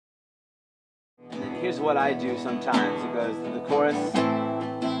here's what I do sometimes. It goes to the chorus,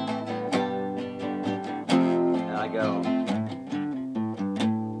 and I go.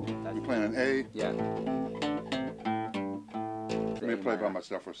 You playing an A? Yeah. Let me play by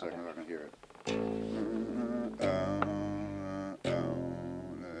myself for a second so I can hear it.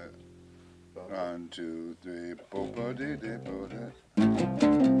 1, 2, 3, bo bo dee dee bo da.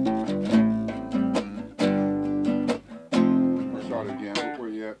 Start again. Where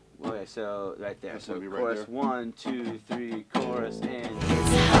you at? Okay, so right there. That's So gonna be right chorus there. 1, 2, 3, chorus, and.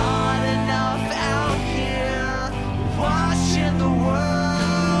 It's hard enough out here, watching the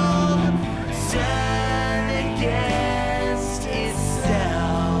world turn against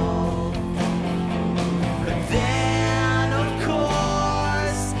itself. But then, of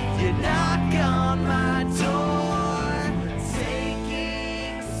course, you knock on my door,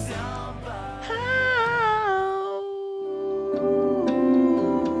 taking somebody out.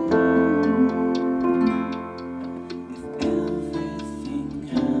 Everything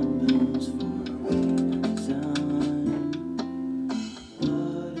happens for a reason.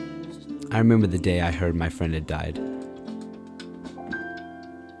 I remember the day I heard my friend had died.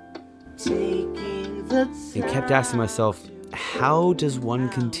 Taking the And kept asking myself, how does one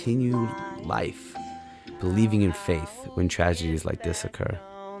continue life, believing in faith when tragedies like this occur?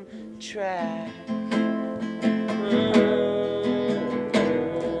 track.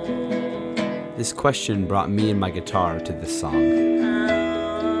 This question brought me and my guitar to this song.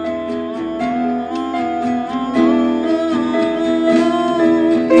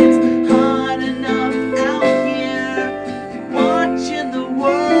 It's hard enough out here, watching the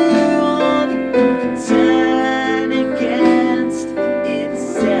world turn against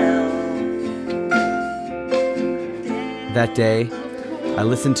itself. That day, I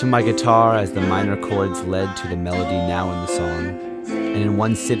listened to my guitar as the minor chords led to the melody now in the song, and in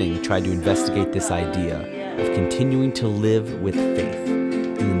one sitting tried to investigate this idea of continuing to live with faith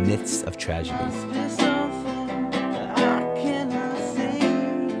in the midst of tragedy.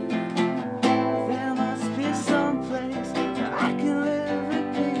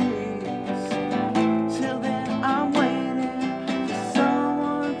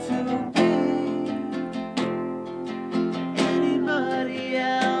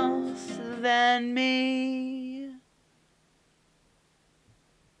 Than me.